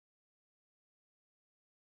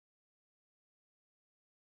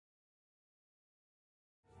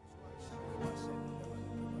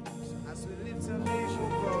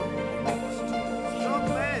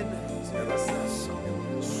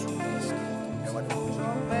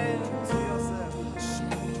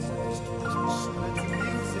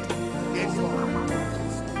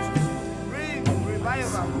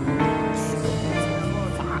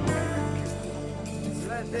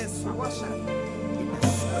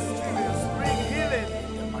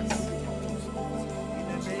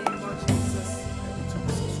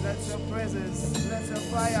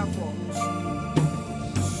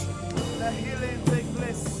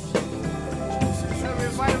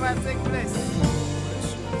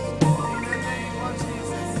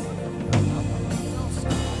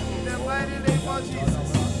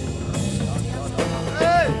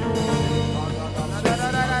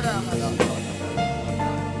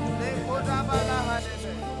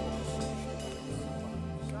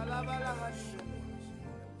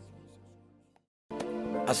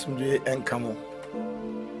asumdwe enkamo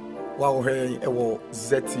wa he ewo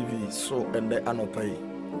ZTV so and the anopai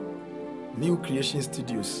New Creation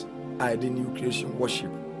Studios I the New Creation Worship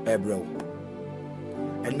ebro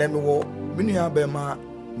and then wo minia bema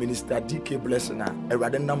Minister DK Blessing a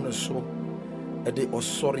erade nam no so e de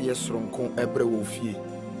osori esronko ebre wo fie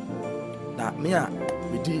na me a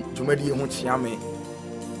medi dwumadi ho chiame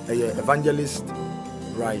evangelist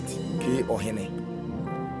right ke ohene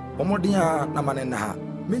omodin a na mane na ha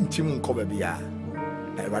mentim nko ba bia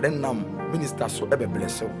erade nam minister so ebe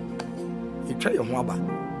bless wo itwa ye ho aba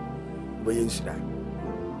bo ye nsira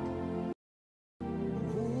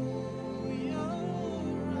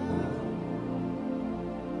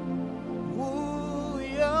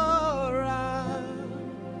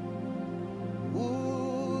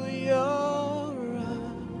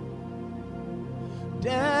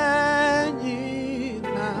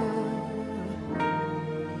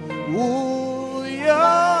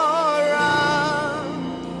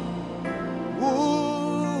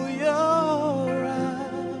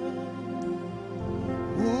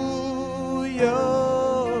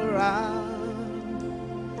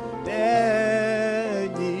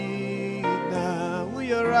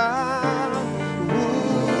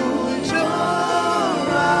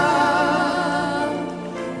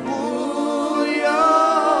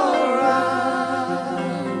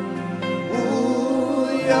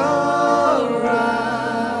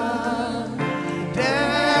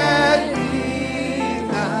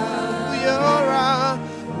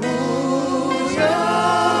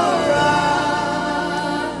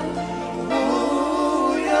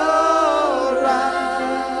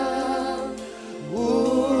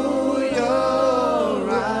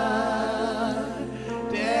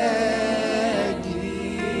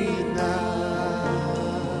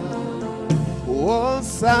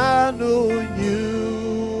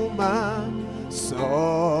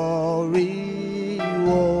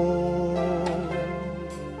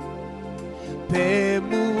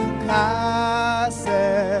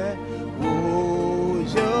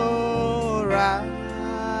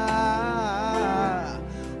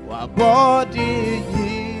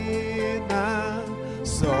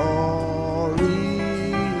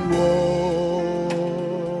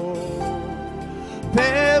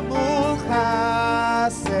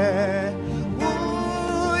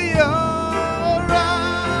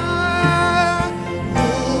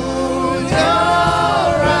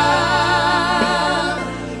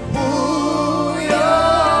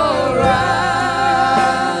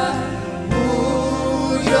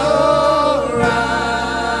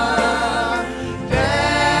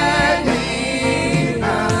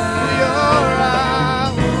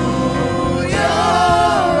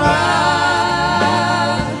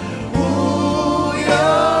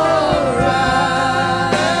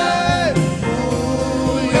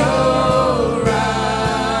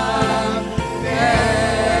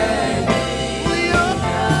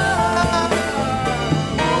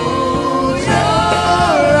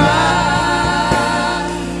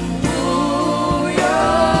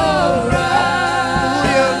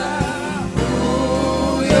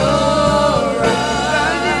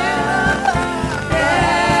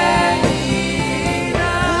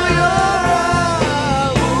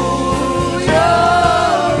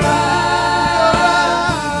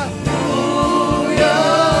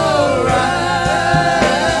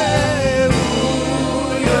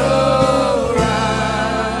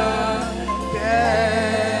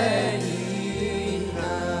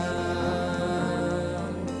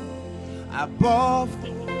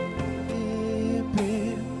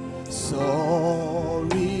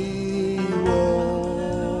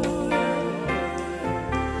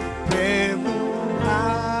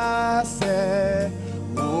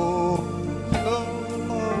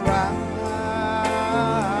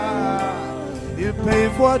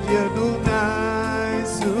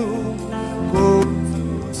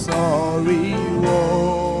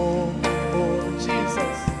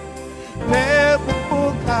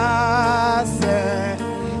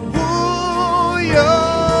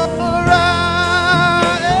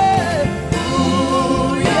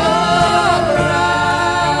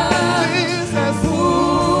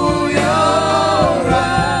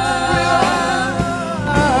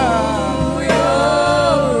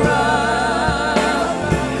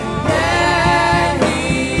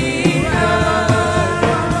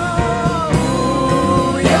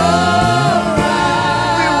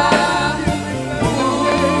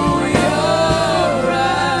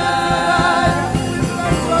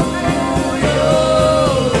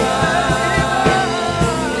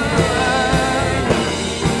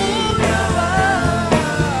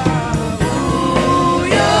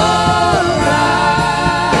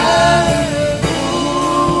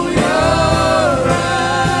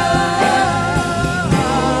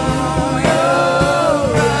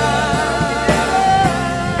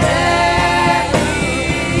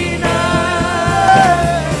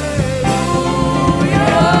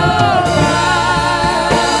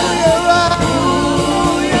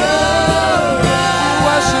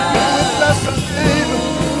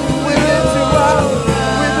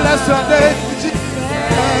bless your name, Jesus.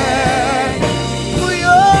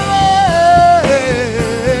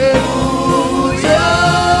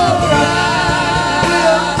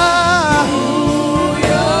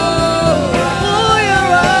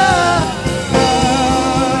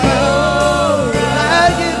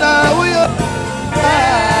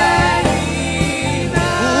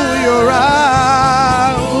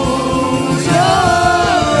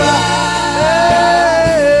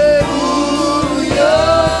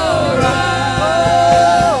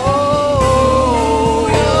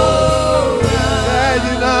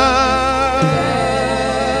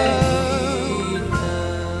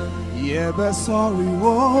 Sorry,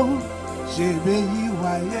 whoa, Jebe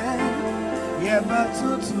Iwaye, Yeba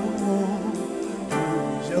Tutu,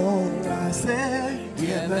 Jora say,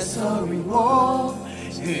 Yeba sorry, whoa,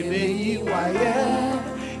 Jebe Iwaye,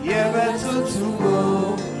 Yeba Tutu,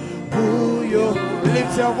 Buyo,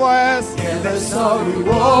 lift your voice, Yeba sorry,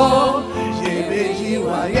 whoa, Jebe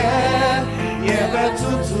Iwaye, Yeba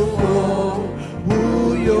Tutu,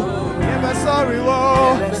 Buyo, Yeba sorry,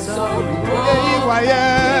 whoa, Jebe Iwaye.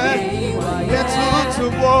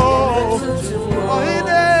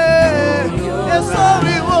 Yes,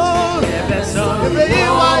 sorry,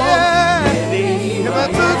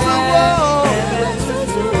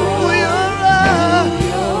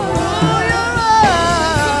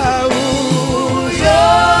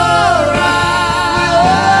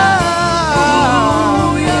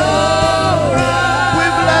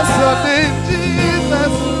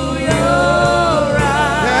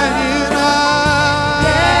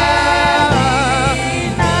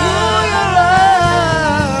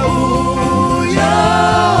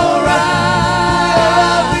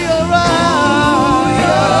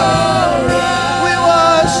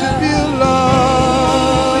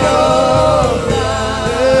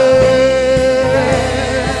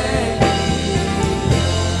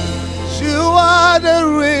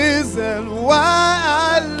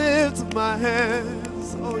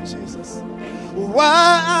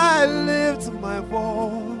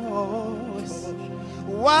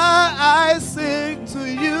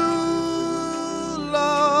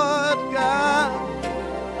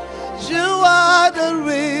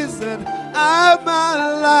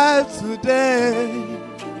 today,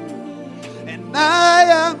 and I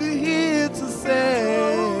am here to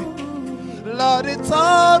say, Lord, it's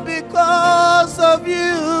all because of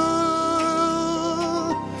you.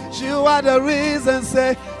 You are the reason,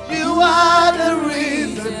 say, you are the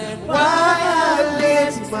reason why I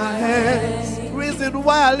lift my hands, reason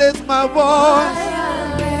why I lift my voice,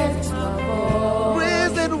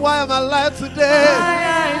 reason why I'm alive today.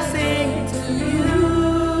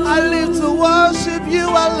 I live to worship you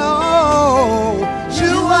alone.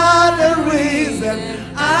 You are the reason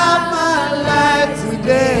I'm alive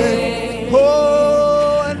today.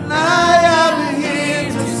 Oh, and I am here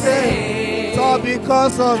to say, it's all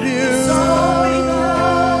because of you.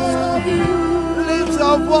 Lift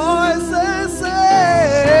your voice and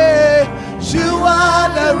say, you are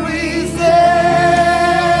the reason.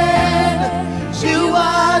 You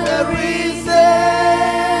are the reason.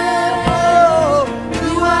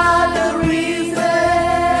 You are the reason.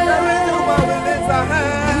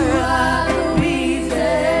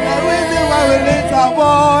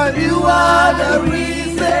 You are the reason. You are the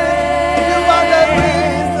reason. You are the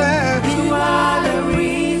reason. You are the reason. You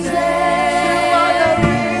are the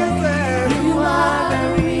reason. You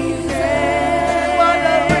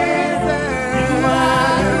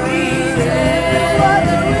are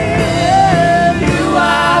the reason. You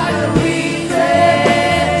are the reason.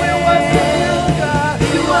 We worship you, God.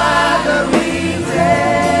 You are the reason.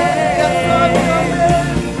 Yes, Lord,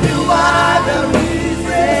 you are the reason.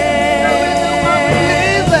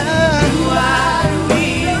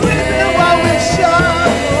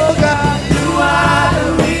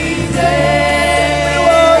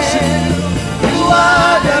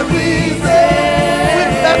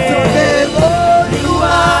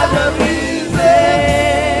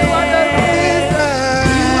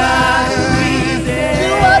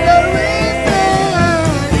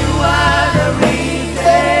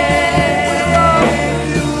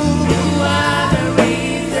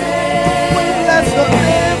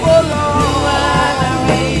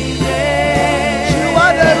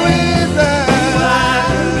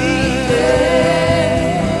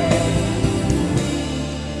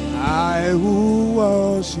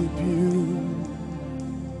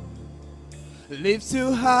 Lift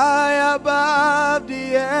you high above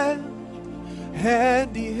the earth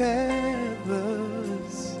and the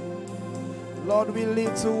heavens. Lord, we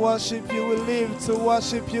live to worship you. We live to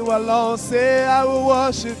worship you alone. Say, I will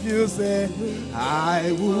worship you. Say,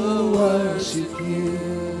 I will worship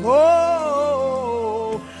you.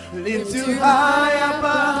 Oh, lift you high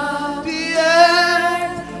above the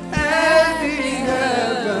earth and the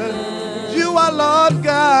heaven. You are Lord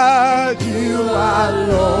God. You are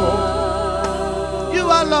Lord. You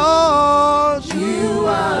are Lord. You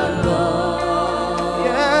are Lord.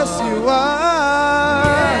 Yes, you are.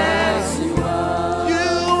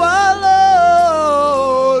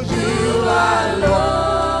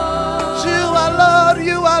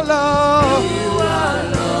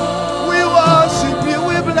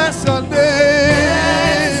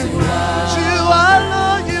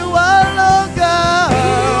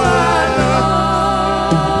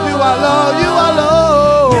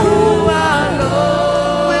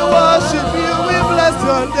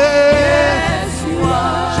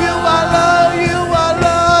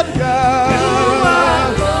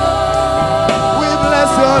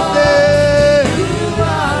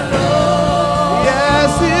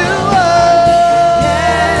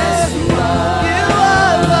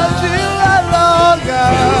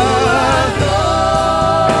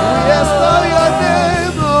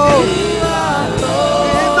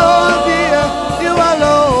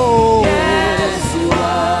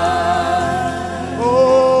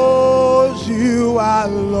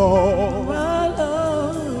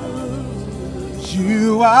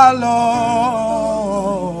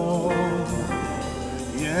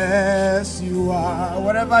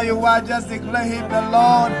 You are, just declare him the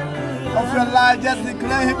Lord of your life. Just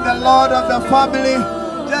declare him the Lord of the family.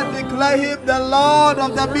 Just declare him the Lord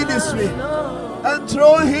of the ministry. And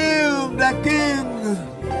throw him the King.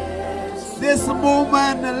 This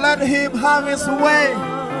moment, let him have his way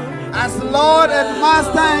as Lord and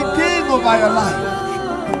Master and King over your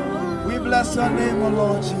life. We bless your name, O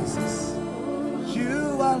Lord Jesus.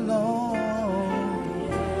 You are Lord.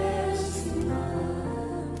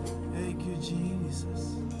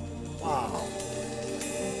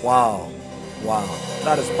 Wow, wow,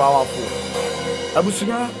 that is powerful.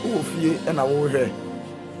 Abusunya Uofie and our here.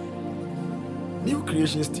 New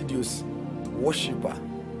Creation Studios worshiper.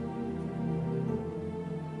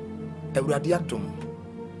 Euradiatum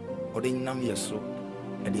or the Nam Yeso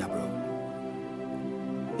and the Abro.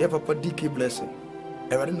 Ye Papa DK blessing.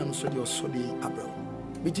 Eradinam Sodi or Sodi Abro.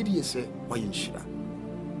 Bijidi say, why in Shira?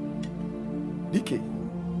 DK.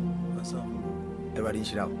 What's up? Eradin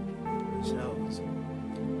Shira.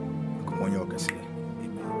 On your case.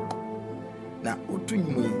 Now, what do you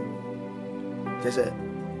mean? Just a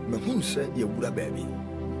Mahun said you would a baby.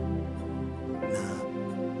 Now,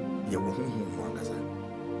 you will home.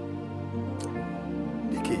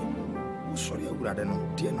 Dike, sorry, I would have no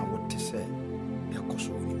dear now what to say.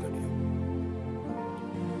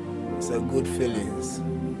 It's a good feelings.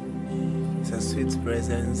 It's a sweet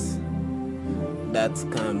presence that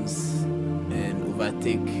comes and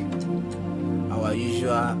overtake our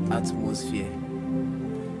usual atmosphere.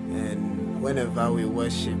 And whenever we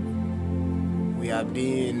worship, we are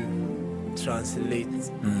being translated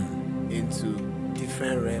into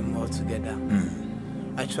different realm altogether.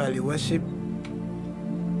 Actually, worship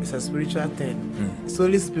is a spiritual thing. It's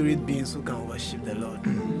only spirit beings who can worship the Lord.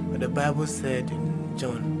 But the Bible said in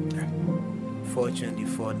John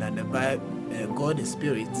 4:24 that God is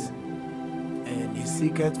spirit, and he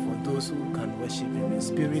seeketh for those who can worship him in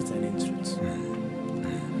spirit and in truth.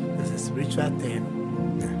 It's a spiritual thing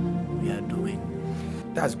we are doing.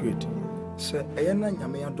 That's great. Sir, Ayana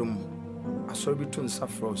Yamayadum, I saw between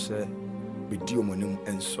Safro, sir, with Diomonum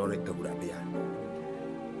and sorry, Euradia.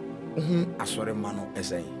 I saw a mano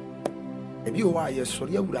as a. If you are a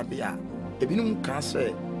sorry, Euradia, if you can't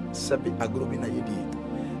say, Sabi Agrobina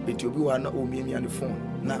Yedi, it will be one of me on the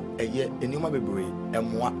phone. Now, a year, and you might be brave,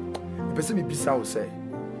 and what? Person be beside say,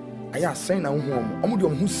 I am saying I'm home,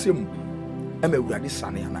 Omudium who sim, and a ready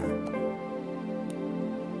sunny.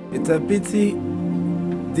 It's a pity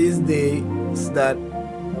these days that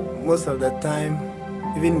most of the time,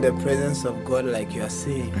 even in the presence of God, like you are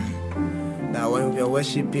saying, that when we are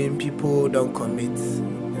worshiping, people don't commit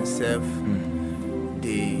themselves.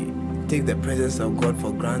 They take the presence of God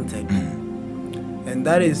for granted. And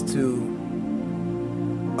that is to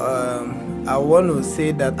I want to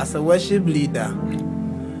say that as a worship leader,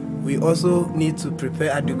 we also need to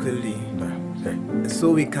prepare adequately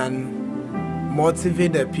so we can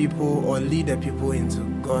motivate the people or lead the people into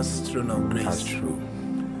God's throne of grace. That's true.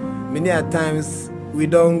 Many a times we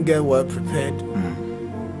don't get well prepared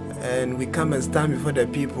and we come and stand before the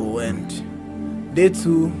people and they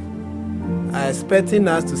too are expecting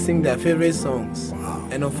us to sing their favorite songs. Wow.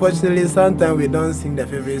 And unfortunately sometimes we don't sing their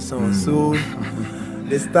favorite songs. So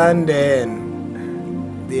they stand there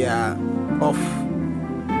and they are off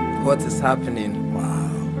what is happening. Wow,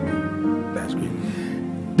 that's great.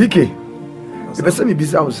 DK, the person be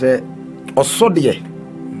busy out say, or sorry,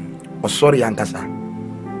 Ankasa.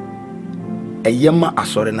 A yama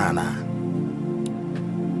asori nana.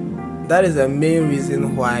 That is the main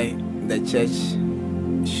reason why the church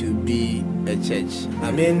should be a church.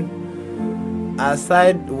 I mean,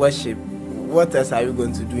 aside worship, what else are we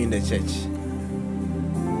going to do in the church?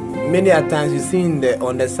 Many a times you see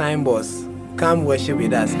on the signboards, come worship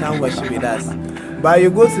with us, come worship with us. But you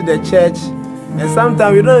go to the church, and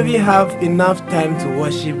sometimes you don't even have enough time to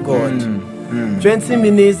worship God. 20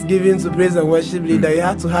 minutes given to praise and worship leader, you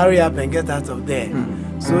have to hurry up and get out of there.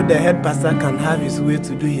 So the head pastor can have his way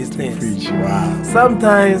to do his things. Wow.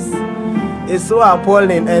 Sometimes it's so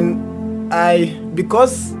appalling, and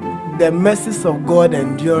because the mercies of God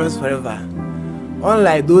endures forever,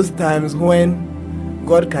 unlike those times when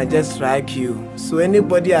God can just strike you. So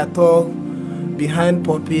anybody at all behind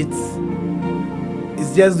pulpits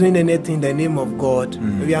is just doing anything in the name of God.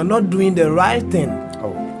 We are not doing the right thing.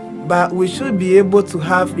 But we should be able to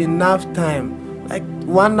have enough time, like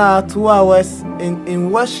 1 hour, 2 hours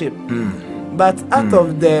in worship. But out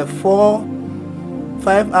of the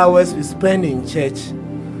 4-5 hours we spend in church,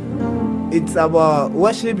 it's about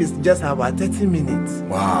worship is just about 30 minutes.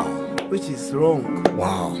 Wow. Which is wrong.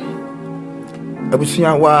 Wow.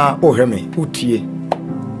 Abusia wa oheme utie.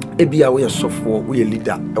 Ebia we sofo we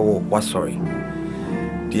leader ewo wa sorry.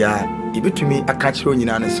 Dia ibetumi akachiro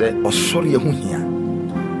nyina ne se osori ehu hia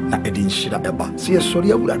na edin shira eba. Se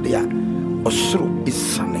sori awurade a osoro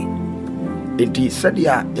isane. Enti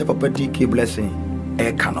sadia ye papa DK blessing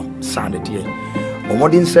e kano sanadie.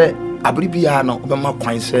 Omodin se abribia no obema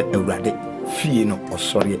kwan se awurade fie no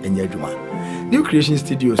osori enya adwuma. New Creation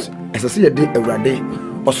Studios esase ye de awurade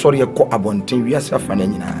osori ekọ abonten wiase afana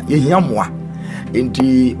nyina ye hia moa.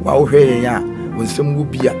 Enti wa ohwe ya wonsem wo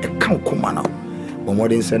bia e kan koma na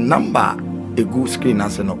omodin se number egu screen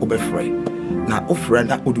ase no obefre na ofre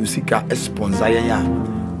na odusika sponsor ya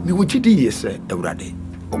mi wugidi yese awurade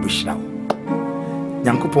obehira wo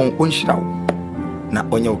nyankopon onhira wo na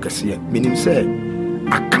onye okese minim se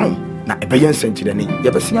account na ebeyen sentireni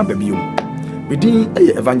yebesia babiom bidin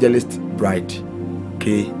eye evangelist bride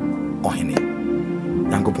ke ohene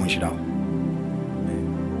nyankopon hira wo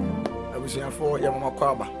abusia for yamama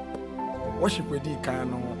kwaba worship with kan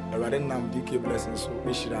no awurade nam DK blessing so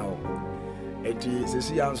behira wo eti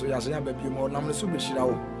sesi ya nso ya so ya babiom nam so behira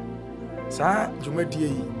wo sa dwumadie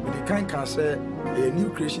yi bidi kan say New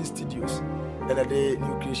Creation Studios and the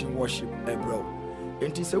New Creation Worship bro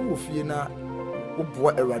enti se wo fie na wo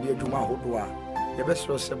boa awurade adwuma hodo a ye be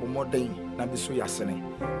so se bo modern na be so yasene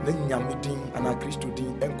na nyame din ana Kristo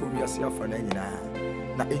din enko wiase afa na nyina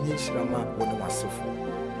na enyi shirama wona wasefo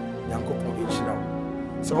yankopon be shira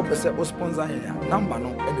so wo pese o sponsor ya number no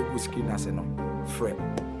e be go screen ase no frɛ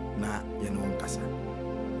na ye no nkasa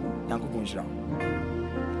yankopon shira.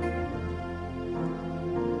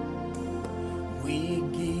 We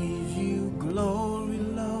give you glory,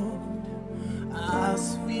 Lord,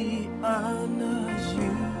 as we honor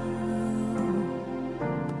you.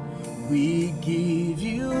 We give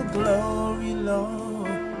you glory, Lord,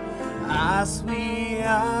 as we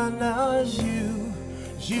honor you.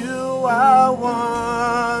 You are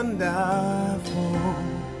wonderful.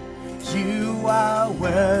 You are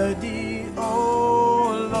worthy,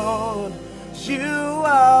 oh Lord. You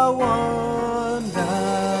are wonderful.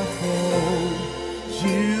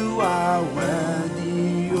 You are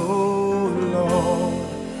worthy, oh Lord.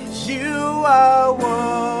 You are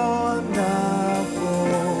wonderful.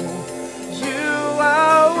 You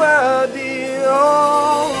are worthy,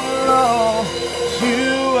 oh Lord.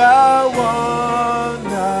 You are wonderful.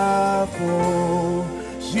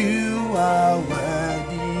 You are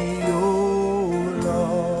worthy, oh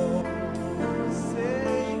Lord.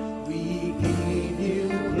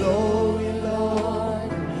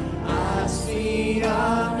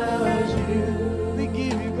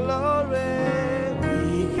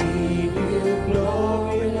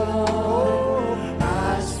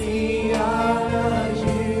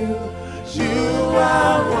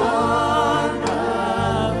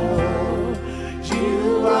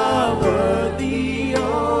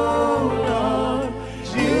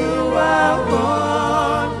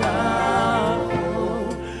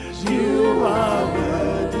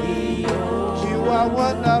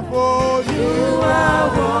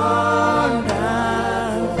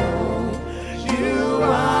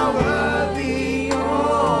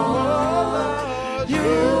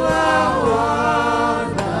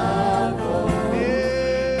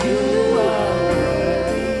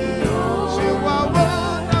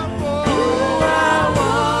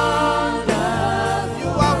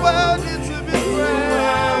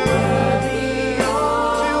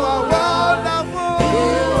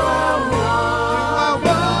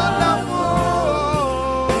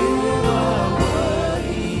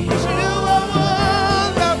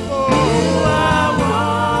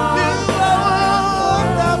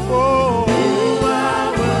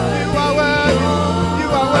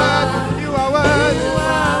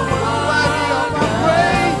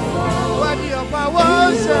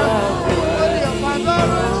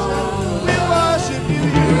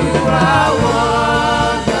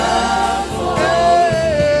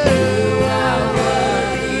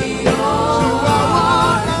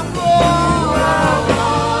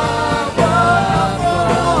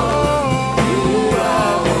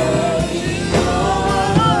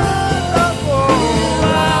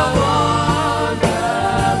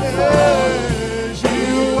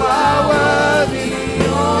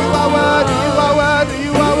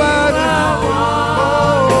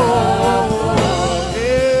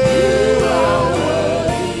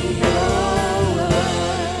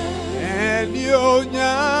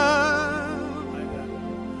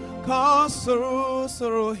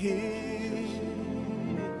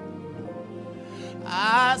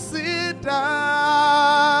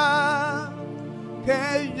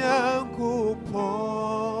 Kenya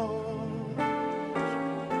kupon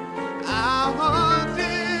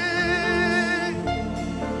ahondi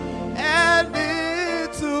eni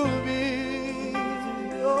to me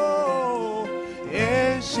oh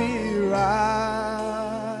Enshira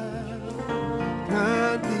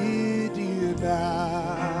Candida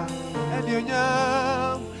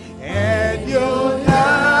Enyonyam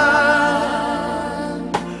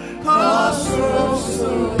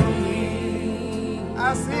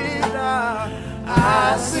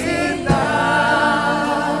Asina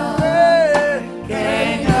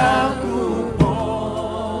Kenya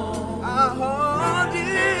kupon ahondi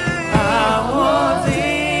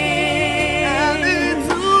eni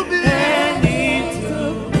to me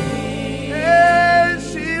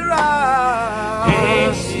Enshira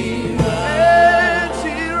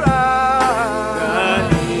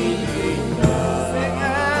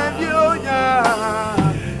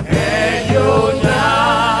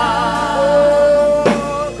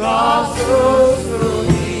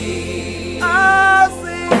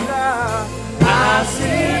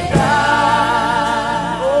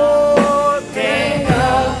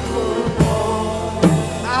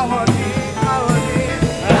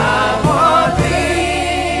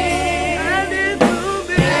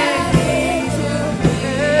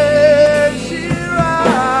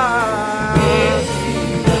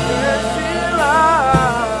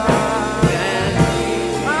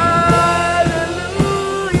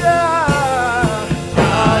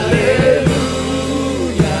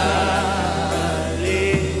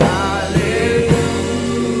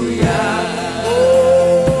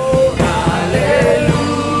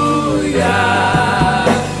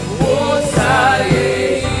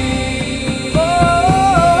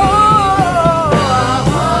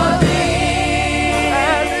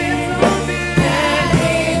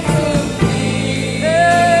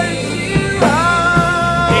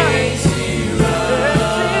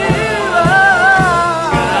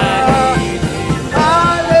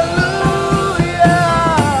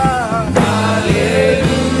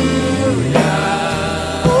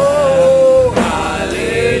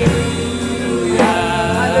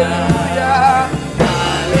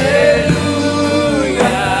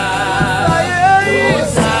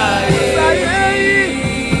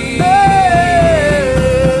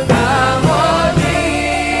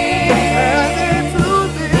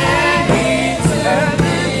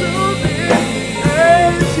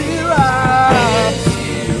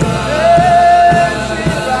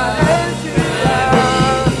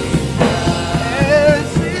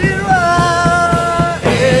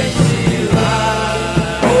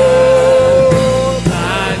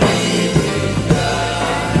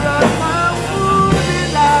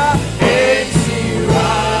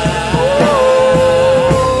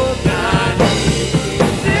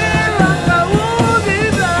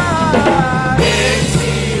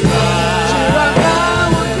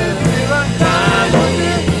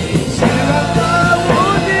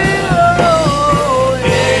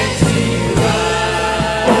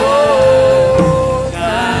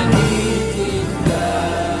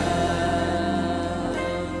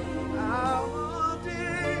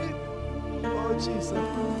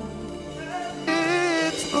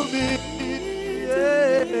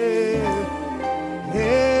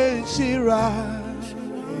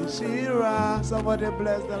Somebody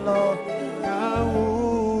bless the Lord.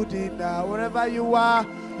 Wherever you are,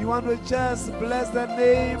 you want to just bless the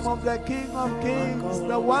name of the King of Kings,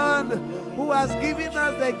 the one who has given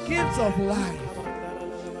us the gifts of life.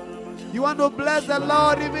 You want to bless the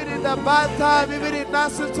Lord even in the bad time, even in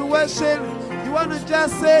that situation. You want to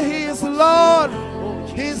just say He is Lord.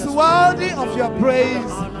 He is worthy of your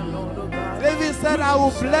praise. David said, I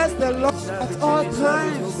will bless the Lord at all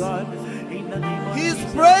times. His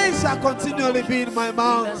praise shall continually be in my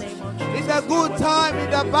mouth. In the good time, in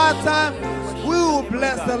the bad time, we will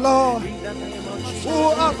bless the Lord. We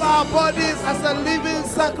will offer our bodies as a living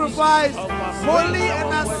sacrifice, holy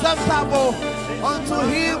and acceptable unto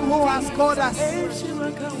Him who has called us.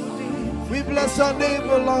 We bless your name,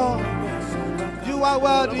 O Lord. You are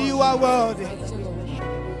worthy, you are worthy.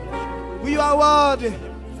 We are worthy.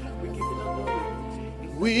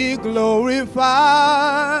 We glorify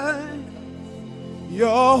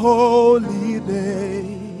your holy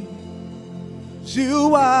name.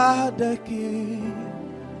 You are the King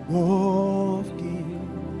of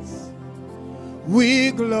Kings.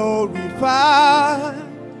 We glorify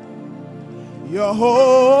your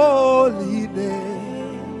holy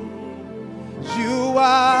name. You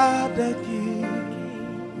are the King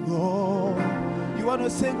of. You want to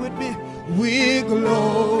sing with me? We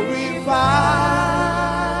glorify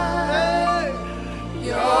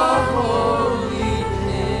your holy name.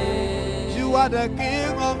 are the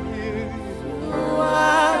King of Kings.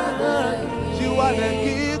 You are the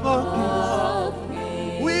King of Kings.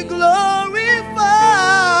 We glorify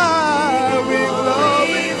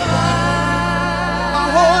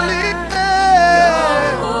our holy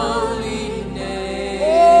name.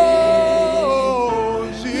 Oh,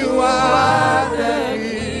 you are the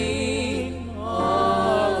King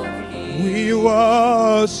of Kings. We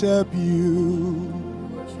worship you,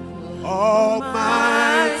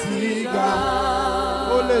 Almighty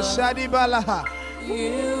God. Ole Shadi Balaha.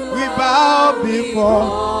 We bow before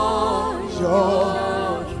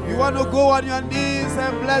you. You want to go on your knees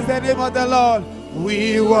and bless the name of the Lord.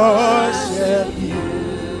 We worship you,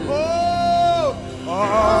 oh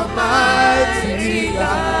Almighty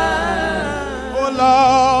God. Oh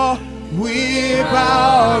Lord, we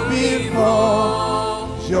bow before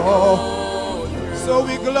you. So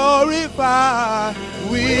we glorify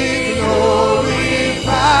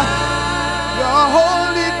your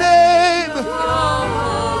holy name,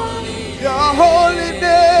 your holy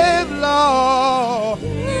name, Lord.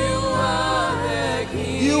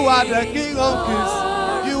 You are the King of Kings.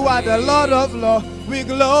 You are the Lord of Lords. We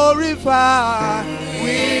glorify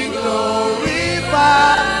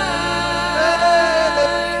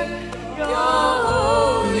your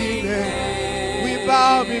holy name. We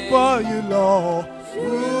bow before you, Lord.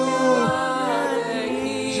 You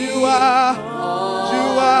are.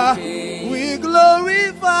 We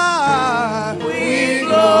glorify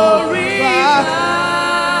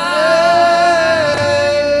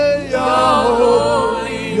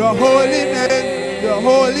your holy name, your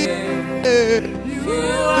holy name. You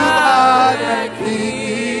are the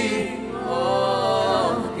King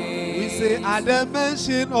of Kings. We say at the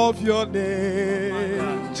mention of your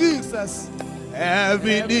name, Jesus,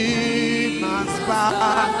 every knee must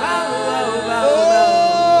bow.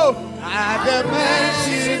 Oh, at the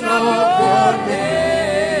mention of your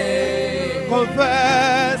name,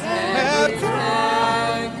 confess every tongue.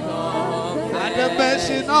 At the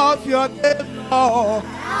mention of your name, oh,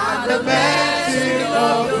 at the mention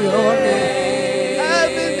of your name,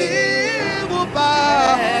 every knee will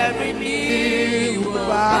bow. Every knee will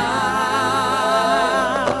bow.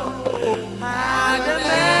 At the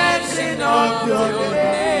mention of your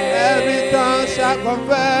name, every tongue shall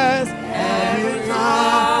confess. Every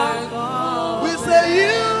tongue. We say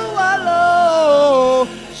you are Lord.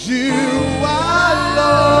 You are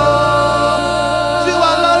Lord. You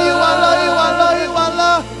are Lord. You are Lord. You are Lord. You are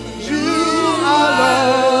Lord. You are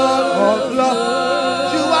Lord of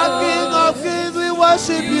Lords. You are King of Kings. We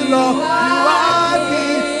worship you, Lord. You are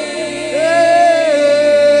King.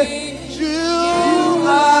 Hey, you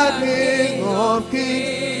are King of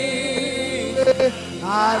Kings.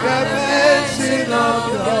 At the mention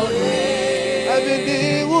of your name, every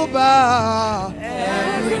knee will bow.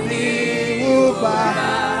 Every knee will bow.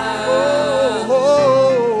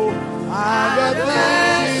 Oh, at the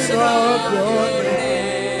mention of your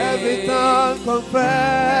name, every tongue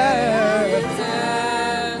confess.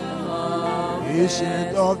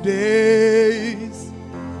 Ancient of days,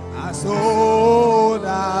 as old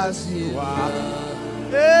as you are.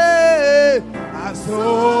 Hey, as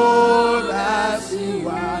old